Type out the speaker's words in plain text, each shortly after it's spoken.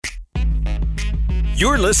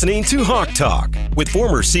You're listening to Hawk Talk with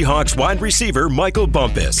former Seahawks wide receiver Michael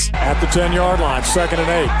Bumpus. At the 10-yard line, 2nd and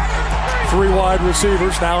 8. 3 wide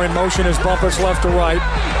receivers now in motion as Bumpus left to right.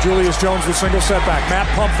 Julius Jones with single setback. Matt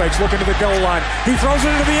pump fakes, looking to the goal line. He throws it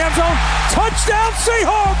into the end zone. Touchdown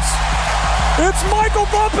Seahawks! It's Michael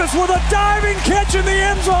Bumpus with a diving catch in the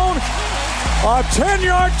end zone. A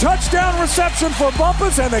 10-yard touchdown reception for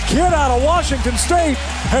Bumpus, and the kid out of Washington State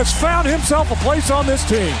has found himself a place on this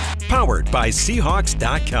team. Powered by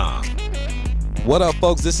Seahawks.com. What up,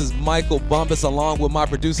 folks? This is Michael Bumpus along with my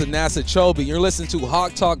producer, Nasser Chobe. You're listening to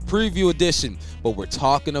Hawk Talk Preview Edition, but we're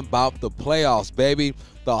talking about the playoffs, baby.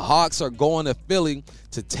 The Hawks are going to Philly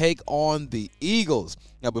to take on the Eagles.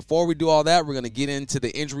 Now, before we do all that, we're going to get into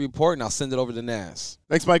the injury report, and I'll send it over to Nas.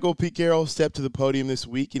 Thanks, Michael. Pete Carroll stepped to the podium this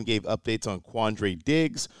week and gave updates on Quandre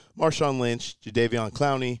Diggs, Marshawn Lynch, Jadeveon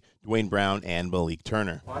Clowney, Dwayne Brown, and Malik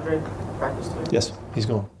Turner. Quandre practiced today? Yes, he's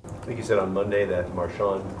going. I think you said on Monday that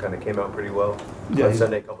Marshawn kind of came out pretty well. Yeah, on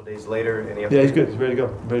Sunday, a couple days later. Yeah, he's good. He's ready to go.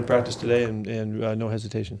 Ready to practice today, and no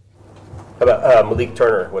hesitation. How about Malik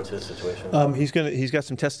Turner? What's his situation? He's got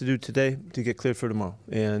some tests to do today to get cleared for tomorrow,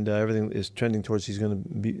 and everything is trending towards he's going to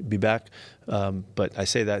be back. But I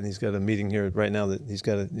say that, and he's got a meeting here right now that he's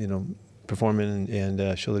got to perform in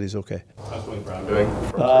and show that he's okay. How's Dwayne Brown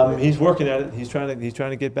doing? He's working at it. He's trying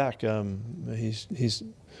to get back. He's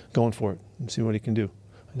going for it and see what he can do.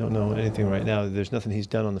 I don't know anything right now. There's nothing he's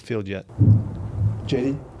done on the field yet.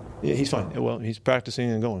 JD? Yeah, he's fine. Well, he's practicing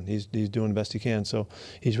and going. He's doing the best he can, so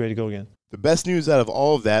he's ready to go again. The best news out of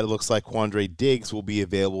all of that, it looks like Quandre Diggs will be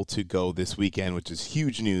available to go this weekend, which is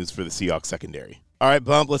huge news for the Seahawks secondary. All right,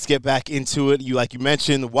 Bump, let's get back into it. Like you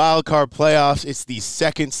mentioned, the wild card playoffs, it's the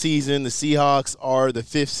second season. The Seahawks are the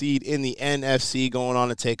 5th seed in the NFC, going on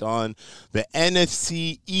to take on the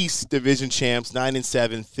NFC East division champs,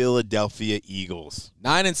 9-7 Philadelphia Eagles.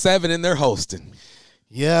 9-7, and they're hosting.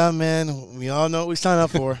 Yeah, man, we all know what we signed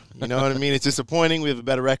up for. You know what I mean? It's disappointing. We have a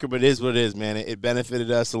better record, but it is what it is, man. It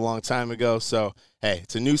benefited us a long time ago. So, hey,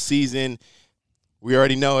 it's a new season. We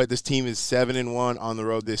already know it. This team is 7-1 on the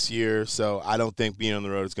road this year, so I don't think being on the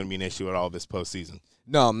road is going to be an issue at all this postseason.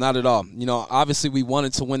 No, not at all. Obviously we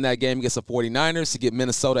wanted to win that game against the 49ers to get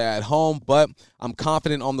Minnesota at home, but I'm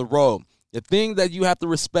confident on the road. The thing that you have to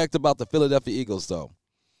respect about the Philadelphia Eagles, though,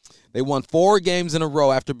 they won 4 games in a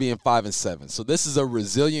row after being 5-7. So this is a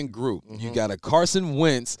resilient group. Mm-hmm. You got a Carson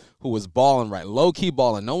Wentz who was balling, right, low-key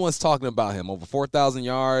balling. No one's talking about him. Over 4,000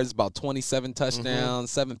 yards, about 27 touchdowns,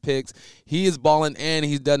 7 picks. He is balling, and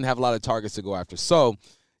he doesn't have a lot of targets to go after. So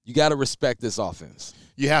you got to respect this offense.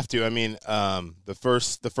 You have to. I mean, the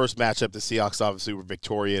first matchup, the Seahawks obviously were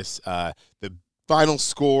victorious. The final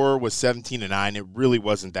score was 17-9. It really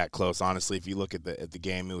wasn't that close, honestly. If you look at the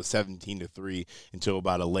game, it was 17-3 until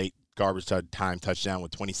about a late garbage time touchdown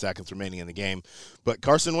with 20 seconds remaining in the game. But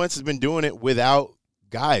Carson Wentz has been doing it without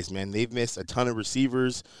guys, man. They've missed a ton of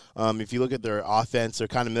receivers. If you look at their offense, they're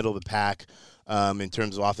kind of middle of the pack in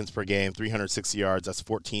terms of offense per game, 360 yards. That's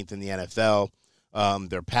 14th in the NFL.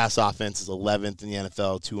 Their pass offense is 11th in the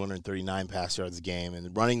NFL, 239 pass yards a game.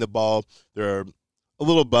 And running the ball, they're a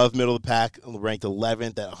little above middle of the pack, ranked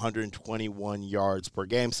 11th at 121 yards per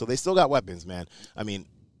game. So they still got weapons, man. I mean,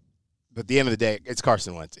 but at the end of the day, it's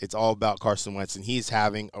Carson Wentz. It's all about Carson Wentz, and he's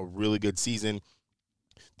having a really good season.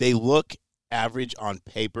 They look average on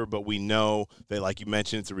paper, but we know that, like you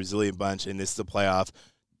mentioned, it's a resilient bunch, and this is a playoff.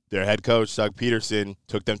 Their head coach, Doug Peterson,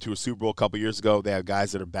 took them to a Super Bowl a couple years ago. They have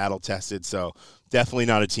guys that are battle-tested, so definitely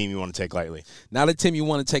not a team you want to take lightly. Not a team you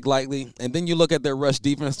want to take lightly. And then you look at their rush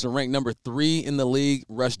defense to rank number 3 in the league,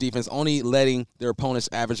 rush defense, only letting their opponents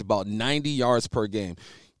average about 90 yards per game.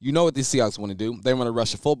 You know what the Seahawks want to do. They want to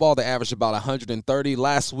rush the football. They averaged about 130.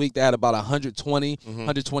 Last week, they had about 120,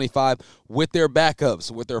 125 with their backups,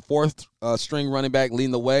 with their 4th-string running back leading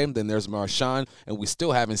the way. Then there's Marshawn, and we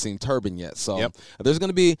still haven't seen Turbin yet. So there's going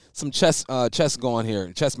to be some chess match going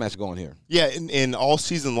here. Yeah, and all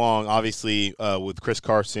season long, obviously, with Chris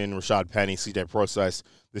Carson, Rashad Penny, C.J. Prosise,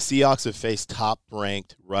 the Seahawks have faced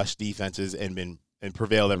top-ranked rush defenses and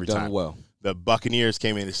prevailed every time. Done well. The Buccaneers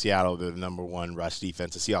came into Seattle, they're the number 1 rush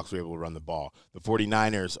defense. The Seahawks were able to run the ball. The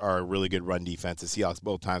 49ers are a really good run defense. The Seahawks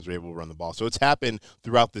both times were able to run the ball. So it's happened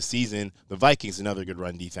throughout the season. The Vikings, another good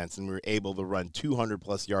run defense, and we were able to run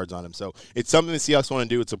 200-plus yards on them. So it's something the Seahawks want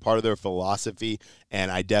to do. It's a part of their philosophy, and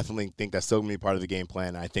I definitely think that's still going to be part of the game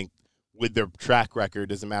plan. I think with their track record,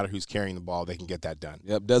 doesn't matter who's carrying the ball, they can get that done.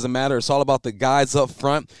 Yep, doesn't matter. It's all about the guys up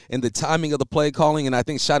front and the timing of the play calling, and I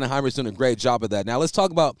think Schottenheimer's doing a great job of that. Now let's talk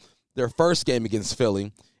about their first game against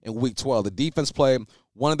Philly in Week 12. The defense played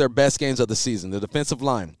one of their best games of the season. The defensive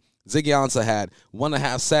line, Ziggy Ansah had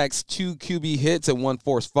 1.5 sacks, 2 QB hits, and 1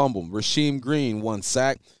 forced fumble. Rasheem Green, 1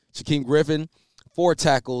 sack. Shaquem Griffin, 4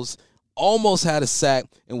 tackles, almost had a sack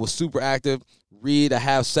and was super active. Reed, a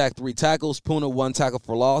half sack, 3 tackles. Puna, 1 tackle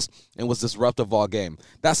for loss, and was disruptive all game.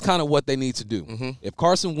 That's kind of what they need to do. If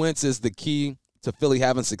Carson Wentz is the key to Philly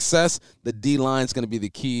having success, the D-line is going to be the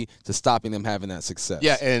key to stopping them having that success.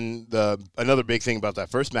 Yeah, and another big thing about that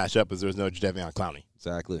first matchup is there's no Jadeveon Clowney.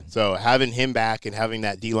 Exactly. So having him back and having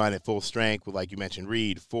that D-line at full strength with, like you mentioned,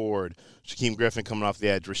 Reed, Ford, Shaquem Griffin coming off the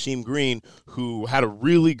edge, Rasheem Green, who had a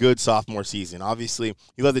really good sophomore season. Obviously,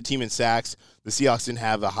 he led the team in sacks. The Seahawks didn't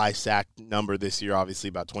have a high sack number this year, obviously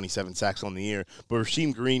about 27 sacks on the year. But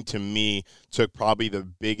Rasheem Green, to me, took probably the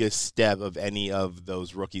biggest step of any of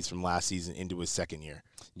those rookies from last season into his second year.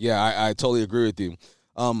 Yeah, I totally agree with you.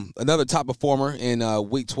 Another top performer in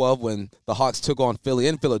Week 12 when the Hawks took on Philly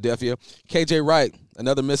in Philadelphia, KJ Wright,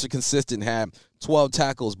 another Mr. Consistent, had 12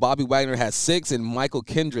 tackles. Bobby Wagner had 6, and Michael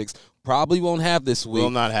Kendricks probably won't have this week. Will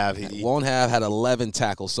not have. Had 11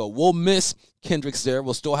 tackles. So we'll miss Kendricks there.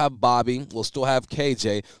 We'll still have Bobby. We'll still have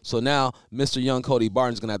KJ. So now Mr. Young Cody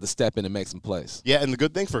Barton's going to have to step in and make some plays. Yeah, and the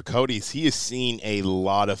good thing for Cody is he has seen a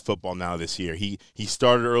lot of football now this year. He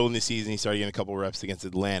started early in the season. He started getting a couple reps against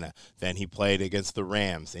Atlanta. Then he played against the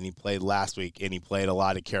Rams. And he played last week. And he played a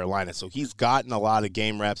lot at Carolina. So he's gotten a lot of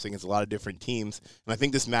game reps against a lot of different teams. And I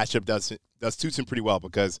think this matchup does suits him pretty well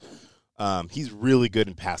because he's really good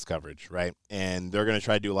in pass coverage, right? And they're going to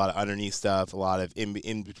try to do a lot of underneath stuff, a lot of in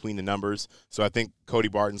between the numbers. So I think Cody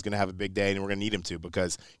Barton's going to have a big day, and we're going to need him to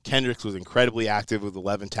because Kendricks was incredibly active with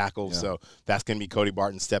 11 tackles. So that's going to be Cody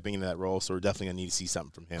Barton stepping into that role. So we're definitely going to need to see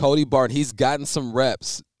something from him. Cody Barton, he's gotten some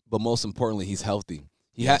reps, but most importantly, he's healthy.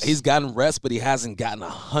 He's gotten reps, but he hasn't gotten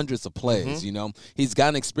hundreds of plays, you know. He's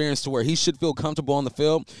gotten experience to where he should feel comfortable on the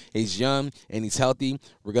field. He's young, and he's healthy.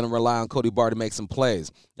 We're going to rely on Cody Barton to make some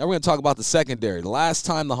plays. Now we're going to talk about the secondary. The last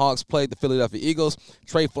time the Hawks played the Philadelphia Eagles,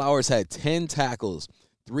 Trey Flowers had 10 tackles,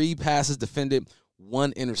 3 passes defended,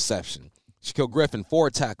 1 interception. Shaquille Griffin,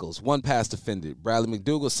 4 tackles, 1 pass defended. Bradley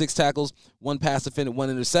McDougall, 6 tackles, 1 pass defended, 1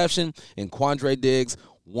 interception. And Quandre Diggs,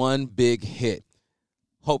 1 big hit.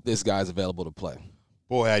 Hope this guy's available to play.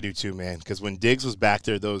 Boy, I do too, man, because when Diggs was back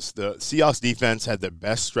there, the Seahawks defense had the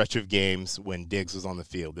best stretch of games when Diggs was on the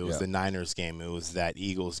field. It was the Niners game. It was that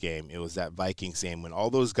Eagles game. It was that Vikings game. When all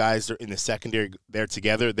those guys are in the secondary there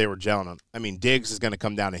together, they were gelling. I mean, Diggs is going to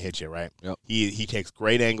come down and hit you, right? Yep. He takes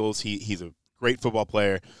great angles. He's a great football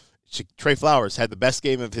player. Trey Flowers had the best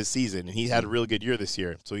game of his season, and he had a really good year this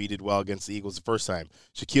year, so he did well against the Eagles the first time.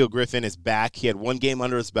 Shaquille Griffin is back. He had 1 game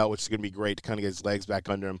under his belt, which is going to be great to kind of get his legs back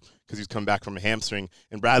under him because he's come back from a hamstring.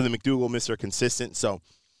 And Bradley McDougall, Mr. Consistent. So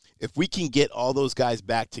if we can get all those guys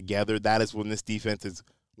back together, that is when this defense is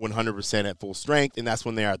 100% at full strength, and that's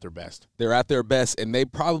when they're at their best. They're at their best, and they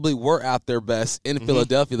probably were at their best in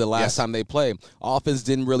Philadelphia the last time they played. Offense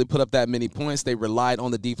didn't really put up that many points. They relied on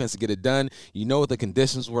the defense to get it done. You know what the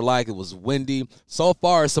conditions were like. It was windy. So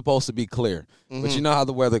far, it's supposed to be clear. But you know how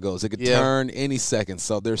the weather goes. It could turn any second.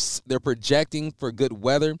 So they're projecting for good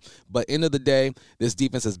weather. But end of the day, this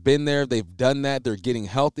defense has been there. They've done that. They're getting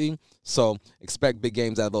healthy. So expect big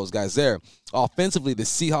games out of those guys there. Offensively, the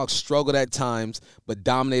Seahawks struggled at times, but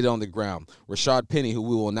dominated on the ground. Rashad Penny, who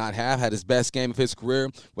we will not have, had his best game of his career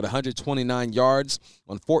with 129 yards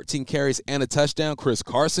on 14 carries and a touchdown. Chris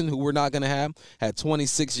Carson, who we're not going to have, had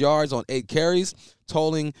 26 yards on 8 carries,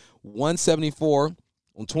 totaling 174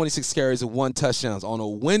 on 26 carries and 1 touchdown. On a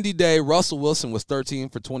windy day, Russell Wilson was 13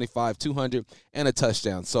 for 25, 200, and a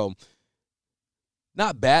touchdown. So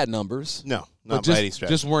not bad numbers. No, not by any stretch.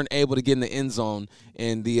 Just weren't able to get in the end zone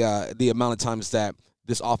in the amount of times that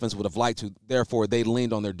this offense would have liked to. Therefore, they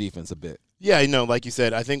leaned on their defense a bit. Yeah, like you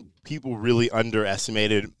said, I think people really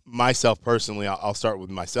underestimated, myself personally, I'll start with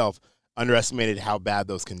myself, underestimated how bad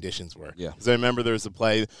those conditions were. Yeah. Because I remember there was a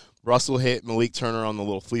play, Russell hit Malik Turner on the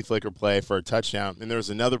little flea flicker play for a touchdown, and there was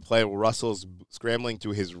another play where Russell's scrambling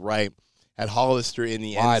to his right, had Hollister in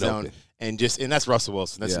the end zone. Open. And that's Russell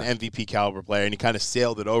Wilson. That's an MVP caliber player, and he kind of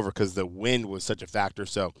sailed it over because the wind was such a factor.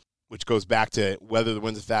 So, which goes back to whether the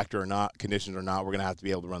wind's a factor or not, conditions or not, we're going to have to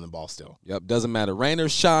be able to run the ball still. Yep, doesn't matter. Rain or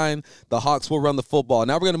shine, the Hawks will run the football.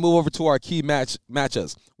 Now we're going to move over to our key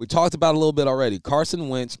matchups. We talked about it a little bit already. Carson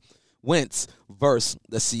Wentz versus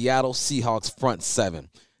the Seattle Seahawks front 7.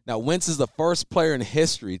 Now, Wentz is the first player in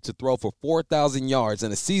history to throw for 4,000 yards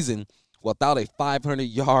in a season without a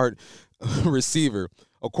 500-yard receiver,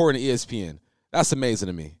 according to ESPN. That's amazing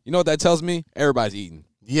to me. You know what that tells me? Everybody's eating.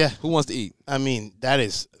 Yeah. Who wants to eat? I mean,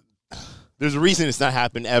 that's There's a reason it's not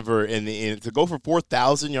happened ever. To go for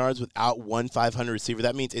 4,000 yards without one 500 receiver,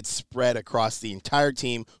 that means it's spread across the entire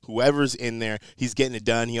team. Whoever's in there, he's getting it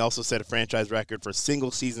done. He also set a franchise record for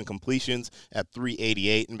single-season completions at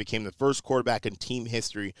 388 and became the first quarterback in team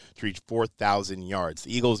history to reach 4,000 yards.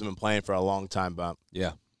 The Eagles have been playing for a long time, Bump.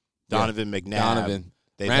 Yeah. Donovan McNabb.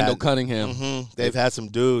 Randall Cunningham. Mm-hmm. They've had some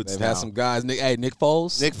dudes. They've had some guys. Nick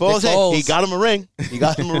Foles. Nick Foles. He got him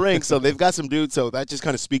a ring. So they've got some dudes. So that just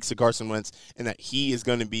kind of speaks to Carson Wentz and that he is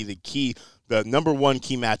going to be the number one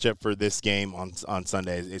key matchup for this game on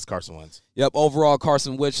Sunday is Carson Wentz. Yep. Overall,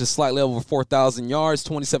 Carson Wentz is slightly over 4,000 yards,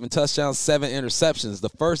 27 touchdowns, 7 interceptions. The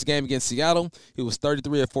first game against Seattle, he was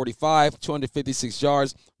 33 of 45, 256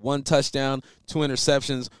 yards, 1 touchdown, 2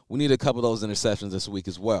 interceptions. We need a couple of those interceptions this week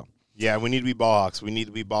as well. Yeah, we need to be ball hawks. We need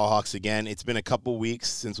to be ball hawks again. It's been a couple weeks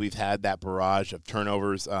since we've had that barrage of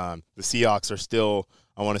turnovers. The Seahawks are still,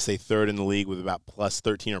 I want to say, third in the league with about plus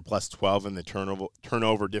 13 or plus 12 in the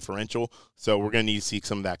turnover differential. So we're going to need to see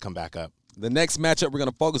some of that come back up. The next matchup we're going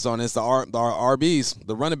to focus on is our RBs,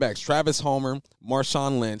 the running backs, Travis Homer,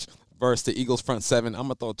 Marshawn Lynch versus the Eagles front seven. I'm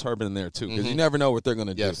going to throw Turbin in there too because you never know what they're going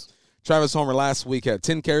to do. Travis Homer last week had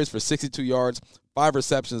 10 carries for 62 yards, 5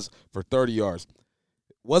 receptions for 30 yards.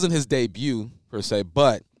 Wasn't his debut, per se,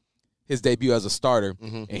 but his debut as a starter,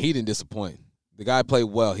 and he didn't disappoint. The guy played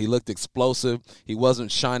well. He looked explosive. He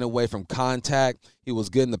wasn't shying away from contact. He was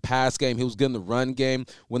good in the pass game. He was good in the run game.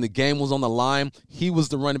 When the game was on the line, he was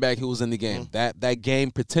the running back who was in the game. That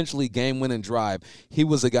game, potentially game-winning drive, he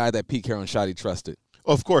was a guy that Pete Carroll and Shotty trusted.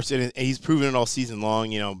 Well, of course, and he's proven it all season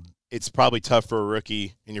long. You know, it's probably tough for a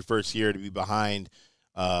rookie in your first year to be behind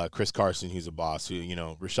Chris Carson, who's a boss,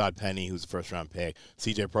 Rashad Penny, who's a first-round pick,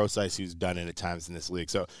 C.J. Prosise, who's done it at times in this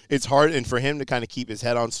league. So it's hard, and for him to kind of keep his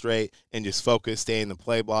head on straight and just focus, stay in the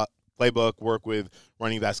playbook, work with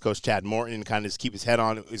running backs coach Chad Morton, and kind of just keep his head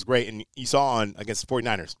on is great. And you saw against the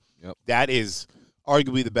 49ers. Yep. That is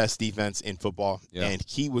arguably the best defense in football, and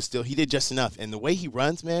he did just enough. And the way he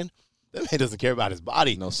runs, man, that man doesn't care about his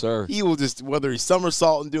body. No, sir. He will just, whether he's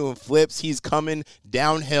somersaulting, doing flips, he's coming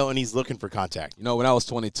downhill, and he's looking for contact. You know, when I was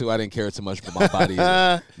 22, I didn't care too much for my body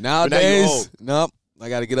either. Nowadays, nope, I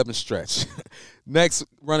got to get up and stretch. Next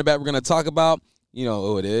running back we're going to talk about, you know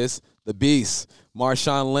who it is, the beast,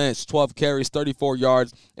 Marshawn Lynch, 12 carries, 34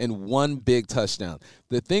 yards, and 1 big touchdown.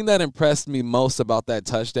 The thing that impressed me most about that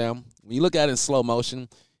touchdown, when you look at it in slow motion,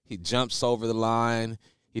 he jumps over the line.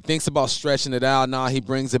 He thinks about stretching it out. Now he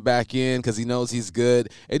brings it back in because he knows he's good.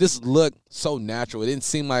 It just looked so natural. It didn't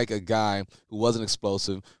seem like a guy who wasn't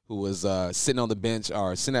explosive, who was sitting on the bench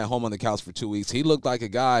or sitting at home on the couch for 2 weeks. He looked like a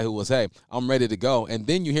guy who was, hey, I'm ready to go. And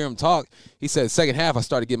then you hear him talk. He said, second half, I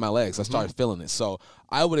started getting my legs. I started feeling it. So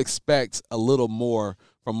I would expect a little more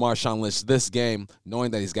from Marshawn Lynch this game,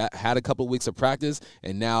 knowing that he's had a couple of weeks of practice,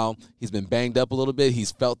 and now he's been banged up a little bit.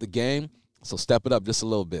 He's felt the game. So step it up just a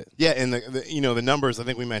little bit. Yeah, and the numbers, I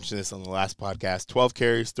think we mentioned this on the last podcast, 12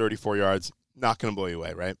 carries, 34 yards, not going to blow you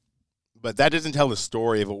away, right? But that doesn't tell the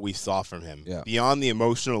story of what we saw from him. Yeah. Beyond the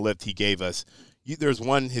emotional lift he gave us, there's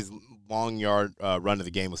his long yard run of the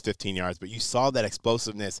game was 15 yards, but you saw that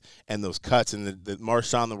explosiveness and those cuts and the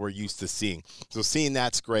Marshawn that we're used to seeing. So seeing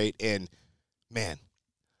that's great, and, man,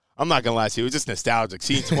 I'm not going to lie to you, it was just nostalgic.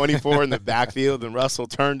 Seeing 24 in the backfield and Russell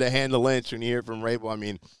turn to hand to Lynch when you hear it from Rabel, I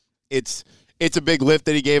mean, it's a big lift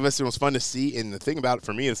that he gave us. It was fun to see, and the thing about it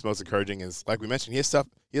for me that's most encouraging is, like we mentioned, he has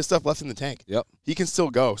stuff left in the tank. Yep, he can still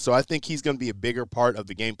go. So I think he's going to be a bigger part of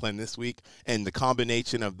the game plan this week, and the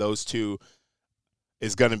combination of those two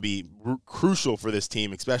is going to be crucial for this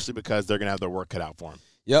team, especially because they're going to have their work cut out for him.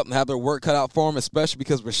 Yep, have their work cut out for him, especially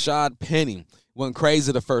because Rashad Penny went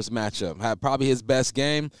crazy the first matchup, had probably his best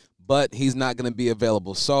game, but he's not going to be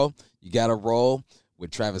available. So you got to roll with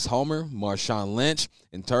Travis Homer, Marshawn Lynch,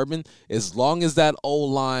 and Turbin, as long as that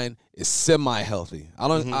O-line is semi-healthy.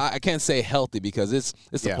 I can't say healthy because it's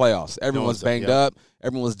the playoffs. Everyone's banged up.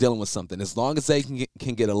 Everyone's dealing with something. As long as they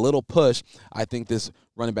can get a little push, I think this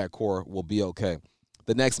running back core will be okay.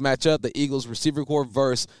 The next matchup, the Eagles receiver core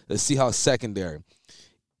versus the Seahawks secondary.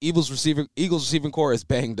 Eagles receiving core is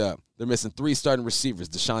banged up. They're missing 3 starting receivers.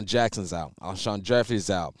 Deshaun Jackson's out. Alshon Jeffrey's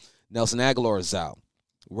out. Nelson Aguilar is out.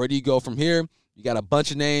 Where do you go from here? You got a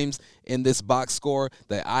bunch of names in this box score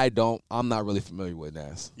that I'm not really familiar with,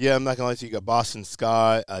 Nas. Yeah, I'm not going to lie to you. You got Boston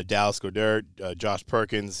Scott, Dallas Goedert, Josh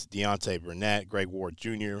Perkins, Deontay Burnett, Greg Ward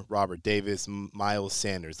Jr., Robert Davis, Miles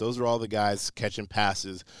Sanders. Those are all the guys catching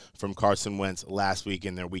passes from Carson Wentz last week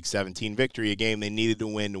in their Week 17 victory, a game they needed to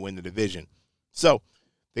win the division. So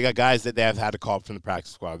they got guys that they have had to call up from the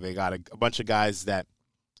practice squad. They got a bunch of guys that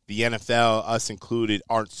the NFL, us included,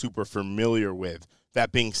 aren't super familiar with.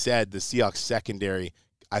 That being said, the Seahawks secondary,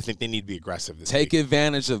 I think they need to be aggressive this Take week.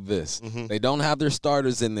 advantage of this. They don't have their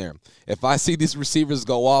starters in there. If I see these receivers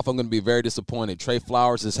go off, I'm going to be very disappointed. Trey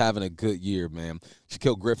Flowers is having a good year, man.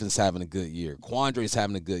 Shaquille Griffin's having a good year. Quandre's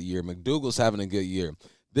having a good year. McDougal's having a good year.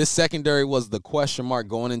 This secondary was the question mark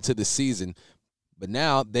going into the season. But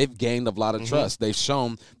now they've gained a lot of trust. They've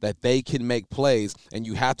shown that they can make plays, and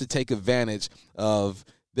you have to take advantage of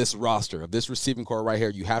this roster, of this receiving core right here.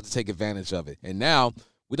 You have to take advantage of it. And now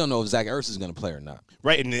we don't know if Zach Ertz is going to play or not.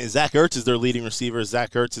 Right, and Zach Ertz is their leading receiver.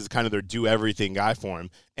 Zach Ertz is kind of their do-everything guy for him.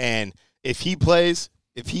 And if he plays,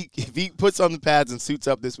 if he puts on the pads and suits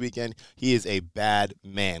up this weekend, he is a bad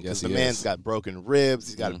man. Because the man's got broken ribs.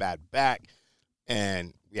 He's got a bad back.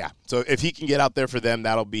 And, yeah, so if he can get out there for them,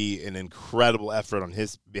 that'll be an incredible effort on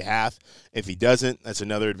his behalf. If he doesn't, that's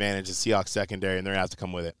another advantage of Seahawks secondary, and they're going to have to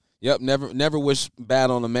come with it. Yep, never wish bad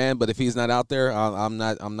on a man, but if he's not out there, I'm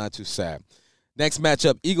not too sad. Next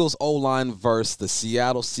matchup, Eagles O-line versus the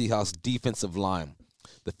Seattle Seahawks defensive line.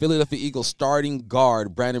 The Philadelphia Eagles starting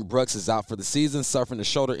guard, Brandon Brooks, is out for the season, suffering a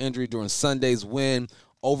shoulder injury during Sunday's win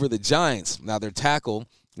over the Giants. Now their tackle,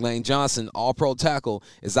 Lane Johnson, all-pro tackle,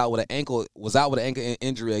 was out with an ankle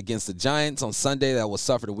injury against the Giants on Sunday. That was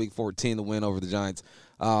suffered in Week 14, the win over the Giants.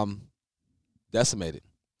 Decimated.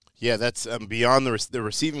 Yeah, that's beyond the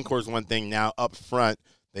receiving core is one thing. Now up front,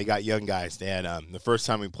 they got young guys. They had the first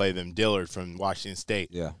time we played them, Dillard from Washington State.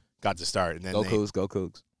 Yeah, got to start, and then go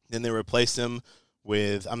Cougs. Then they replaced him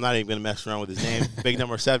with, I'm not even going to mess around with his name. Big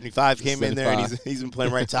number 75 came in there, and he's been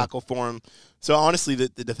playing right tackle for him. So honestly, the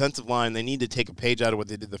defensive line, they need to take a page out of what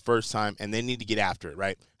they did the first time, and they need to get after it.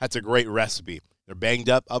 Right, that's a great recipe. They're banged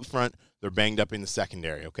up front. They're banged up in the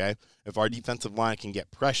secondary, okay? If our defensive line can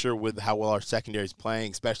get pressure with how well our secondary is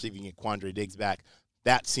playing, especially if you can get Quandre Diggs back,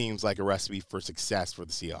 that seems like a recipe for success for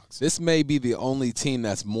the Seahawks. This may be the only team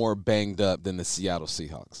that's more banged up than the Seattle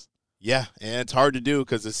Seahawks. Yeah, and it's hard to do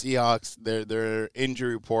because the Seahawks, their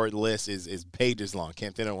injury report list is pages long.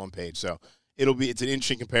 Can't fit on one page. So it's an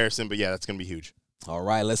interesting comparison, but, yeah, that's going to be huge. All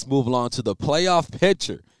right, let's move along to the playoff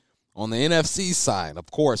picture. On the NFC side, of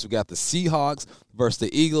course, we got the Seahawks versus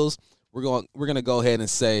the Eagles. We're going to go ahead and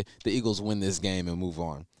say the Eagles win this game and move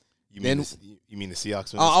on. You mean the Seahawks win this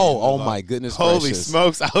game? Oh my goodness Holy gracious.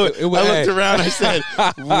 Smokes. I looked around and I said,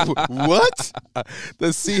 what? The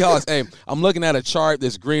Seahawks. Hey, I'm looking at a chart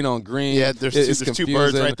that's green on green. Yeah, there's two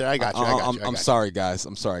birds right there. I got you. I'm sorry, guys.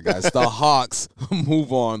 The Hawks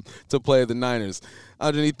move on to play the Niners.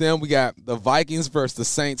 Underneath them, we got the Vikings versus the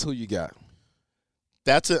Saints. Who you got?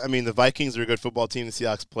 The Vikings are a good football team. The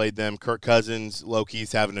Seahawks played them. Kirk Cousins,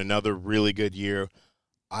 Loki's having another really good year.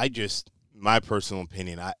 My personal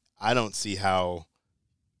opinion, I don't see how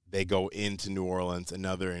they go into New Orleans,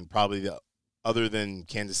 and probably other than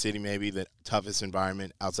Kansas City, maybe the toughest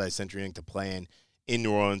environment outside CenturyLink to play in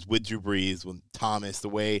New Orleans with Drew Brees, with Thomas, the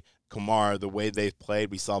way Kamara, the way they've played.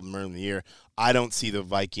 We saw them early in the year. I don't see the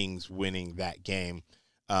Vikings winning that game.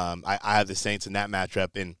 I have the Saints in that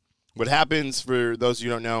matchup, and what happens, for those of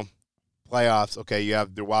you who don't know, playoffs, okay, you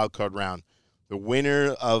have the wild card round. The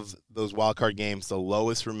winner of those wild card games, the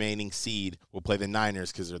lowest remaining seed, will play the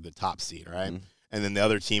Niners because they're the top seed, right? Mm-hmm. And then the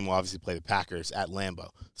other team will obviously play the Packers at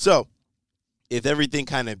Lambeau. So if everything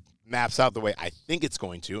kind of maps out the way I think it's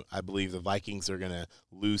going to, I believe the Vikings are going to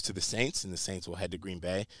lose to the Saints, and the Saints will head to Green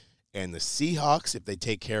Bay. And the Seahawks, if they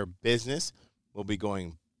take care of business, will be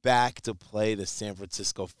going back to play the San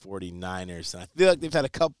Francisco 49ers. And I feel like they've had a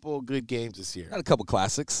couple good games this year. Had a couple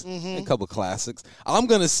classics. I'm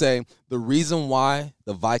going to say the reason why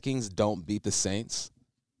the Vikings don't beat the Saints,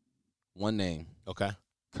 one name. Okay.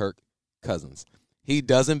 Kirk Cousins. He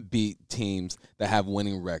doesn't beat teams that have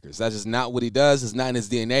winning records. That's just not what he does. It's not in his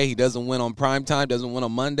DNA. He doesn't win on primetime, doesn't win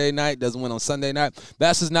on Monday night, doesn't win on Sunday night.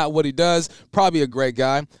 That's just not what he does. Probably a great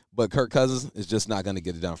guy, but Kirk Cousins is just not going to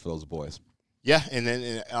get it done for those boys. Yeah,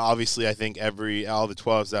 and obviously I think all the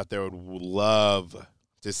 12s out there would love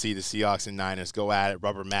to see the Seahawks and Niners go at it,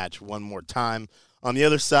 rubber match one more time. On the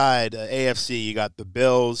other side, AFC, you got the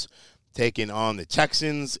Bills taking on the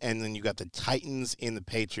Texans, and then you got the Titans and the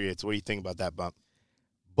Patriots. What do you think about that, Bump?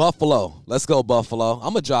 Buffalo. Let's go Buffalo.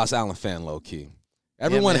 I'm a Josh Allen fan, low-key.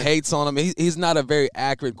 Everyone hates on him. He's not a very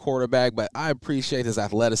accurate quarterback, but I appreciate his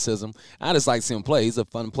athleticism. I just like seeing him play. He's a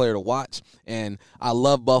fun player to watch, and I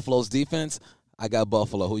love Buffalo's defense. I got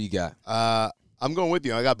Buffalo. Who you got? I'm going with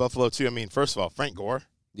you. I got Buffalo, too. I mean, first of all, Frank Gore.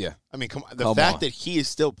 Yeah. I mean, come on. The fact that he is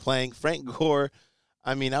still playing, Frank Gore,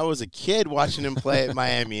 I mean, I was a kid watching him play at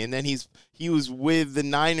Miami, and then he was with the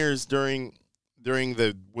Niners during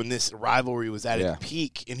when this rivalry was at its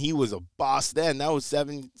peak, and he was a boss then. That was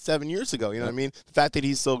seven years ago. You know what I mean? The fact that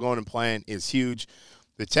he's still going and playing is huge.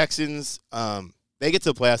 The Texans, They get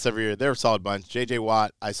to the playoffs every year. They're a solid bunch. J.J.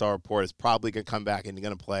 Watt, I saw a report, is probably going to come back and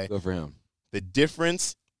going to play. Good for him. The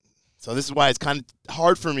difference, so this is why it's kind of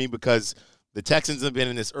hard for me because the Texans have been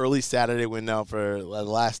in this early Saturday window for the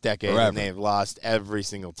last decade, and they've lost every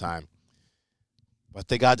single time. But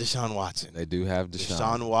they got Deshaun Watson. They do have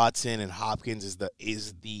Deshaun Watson, and Hopkins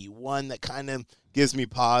is the one that kind of gives me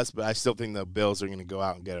pause, but I still think the Bills are going to go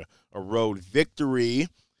out and get a road victory.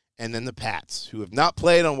 And then the Pats, who have not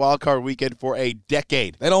played on Wild Card Weekend for a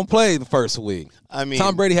decade. They don't play the first week. I mean,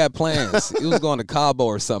 Tom Brady had plans. He was going to Cabo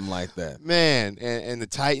or something like that. Man, and the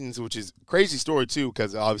Titans, which is a crazy story, too,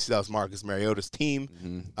 because obviously that was Marcus Mariota's team.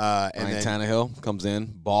 Mm-hmm. And Ryan then Tannehill comes in,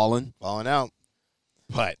 balling out.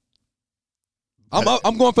 But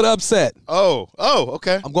I'm going for the upset. Oh,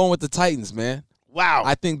 okay. I'm going with the Titans, man. Wow.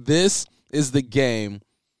 I think this is the game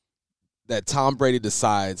that Tom Brady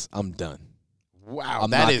decides I'm done. Wow, I'm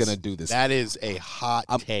not going to do this. That is a hot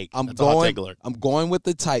take. I'm That's a hot take alert. I'm going with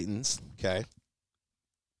the Titans. Okay.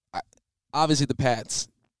 Obviously, the Pats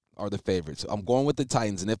are the favorites. I'm going with the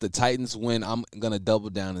Titans, and if the Titans win, I'm going to double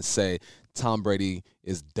down and say Tom Brady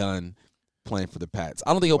is done playing for the Pats.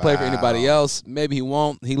 I don't think he'll play for anybody else. Maybe he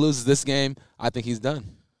won't. He loses this game. I think he's done.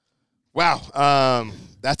 Wow.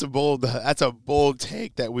 That's a bold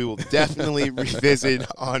take that we will definitely revisit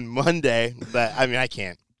on Monday. But I mean, I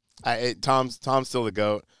can't. Tom's still the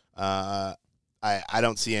GOAT. I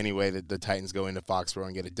don't see any way that the Titans go into Foxborough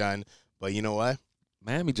and get it done. But you know what?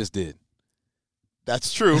 Miami just did.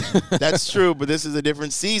 That's true. That's true. But this is a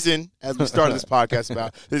different season, as we started this podcast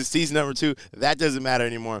about. This is season number 2. That doesn't matter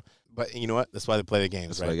anymore. But you know what? That's why they play the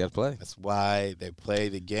games, That's why you got to play. That's why they play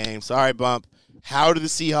the game. Sorry, Bump. How do the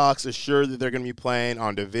Seahawks assure that they're going to be playing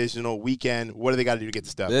on divisional weekend? What do they got to do to get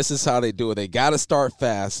the stuff? This is how they do it. They got to start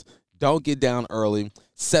fast. Don't get down early.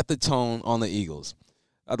 Set the tone on the Eagles.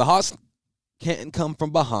 The Hawks can't come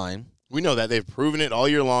from behind. We know that. They've proven it all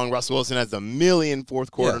year long. Russell Wilson has a million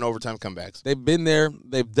fourth quarter and overtime comebacks. They've been there.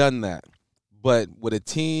 They've done that. But with a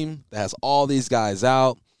team that has all these guys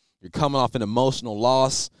out, you're coming off an emotional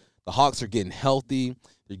loss. The Hawks are getting healthy.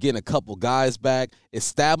 You're getting a couple guys back.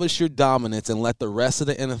 Establish your dominance and let the rest of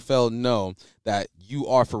the NFL know that you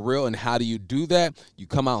are for real. And how do you do that? You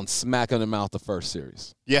come out and smack them out the first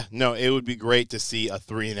series. Yeah, no, it would be great to see a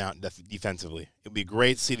 3-and-out defensively. It would be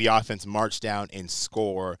great to see the offense march down and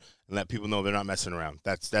score and let people know they're not messing around.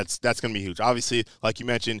 That's going to be huge. Obviously, like you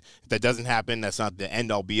mentioned, if that doesn't happen, that's not the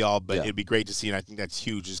end-all, be-all, but it'd be great to see, and I think that's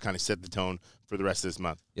huge, just kind of set the tone for the rest of this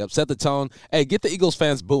month. Yep, set the tone. Hey, get the Eagles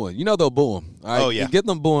fans booing. You know they'll boo them. All right? Oh, yeah. You get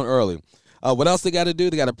them booing early. What else they got to do?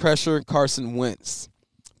 They got to pressure Carson Wentz.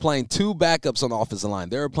 Playing 2 backups on the offensive line.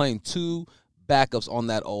 They're playing 2 backups on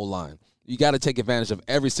that O-line. You got to take advantage of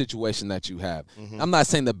every situation that you have. Mm-hmm. I'm not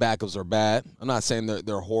saying the backups are bad. I'm not saying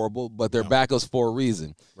they're horrible, but they're backups for a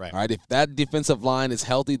reason. Right. All right. If that defensive line is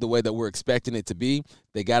healthy the way that we're expecting it to be,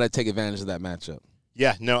 they got to take advantage of that matchup.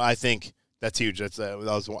 Yeah, no, I think that's huge. That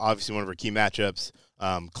was obviously one of our key matchups.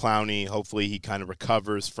 Clowney, hopefully he kind of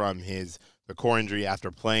recovers from the core injury after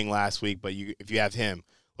playing last week. But if you have him,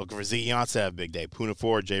 looking for Zeke Yancey to have a big day. Poona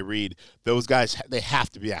Ford, Jay Reed, those guys, they have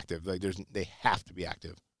to be active. They have to be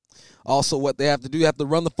active. Also, what they have to do, you have to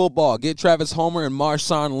run the football. Get Travis Homer and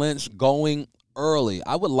Marshawn Lynch going early.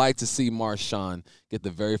 I would like to see Marshawn get the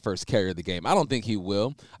very first carry of the game. I don't think he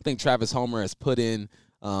will. I think Travis Homer has put in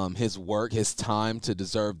his work, his time to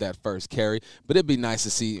deserve that first carry. But it'd be nice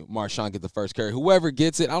to see Marshawn get the first carry. Whoever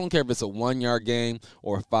gets it, I don't care if it's a 1-yard gain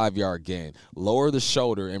or a 5-yard gain. Lower the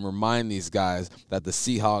shoulder and remind these guys that the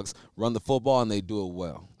Seahawks run the football and they do it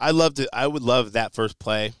well. I would love that first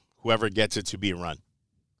play, whoever gets it, to be a run.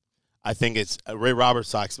 I think it's Ray Roberts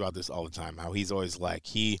talks about this all the time, how he's always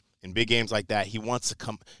like, in big games like that, he wants to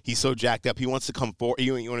come, he's so jacked up, he wants to come forward,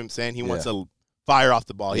 you know what I'm saying? He wants to fire off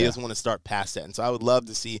the ball. He doesn't want to start past that. And so I would love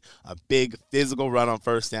to see a big physical run on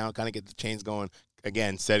first down, kind of get the chains going,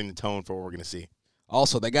 again, setting the tone for what we're going to see.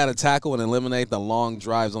 Also, they got to tackle and eliminate the long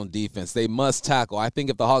drives on defense. They must tackle. I think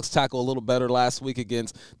if the Hawks tackle a little better last week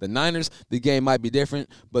against the Niners, the game might be different,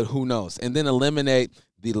 but who knows? And then eliminate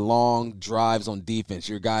the long drives on defense.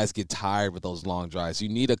 Your guys get tired with those long drives. You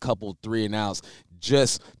need a couple 3-and-outs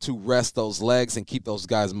just to rest those legs and keep those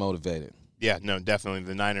guys motivated. Yeah, no, definitely.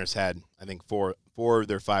 The Niners had, I think, four of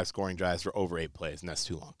their 5 scoring drives for over 8 plays, and that's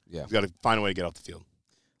too long. Yeah. You've got to find a way to get off the field.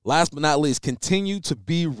 Last but not least, continue to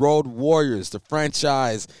be road warriors. The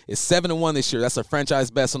franchise is 7-1 this year. That's a franchise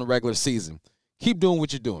best on the regular season. Keep doing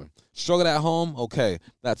what you're doing. Struggle at home, okay,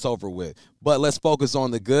 that's over with. But let's focus on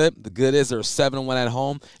the good. The good is they're 7-1 at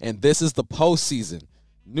home, and this is the postseason.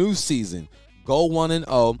 New season. Go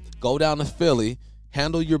 1-0. Go down to Philly.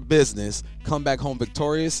 Handle your business. Come back home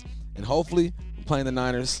victorious. And hopefully playing the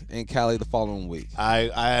Niners in Cali the following week.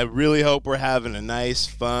 I really hope we're having a nice,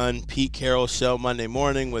 fun Pete Carroll show Monday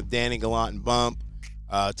morning with Danny Gallant and Bump,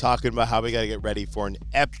 talking about how we got to get ready for an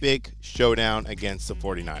epic showdown against the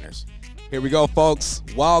 49ers. Here we go, folks.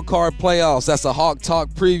 Wild card playoffs. That's a Hawk Talk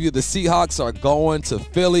preview. The Seahawks are going to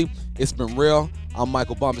Philly. It's been real. I'm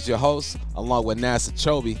Michael Bumpus, your host, along with Nasa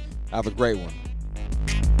Chobe. Have a great one.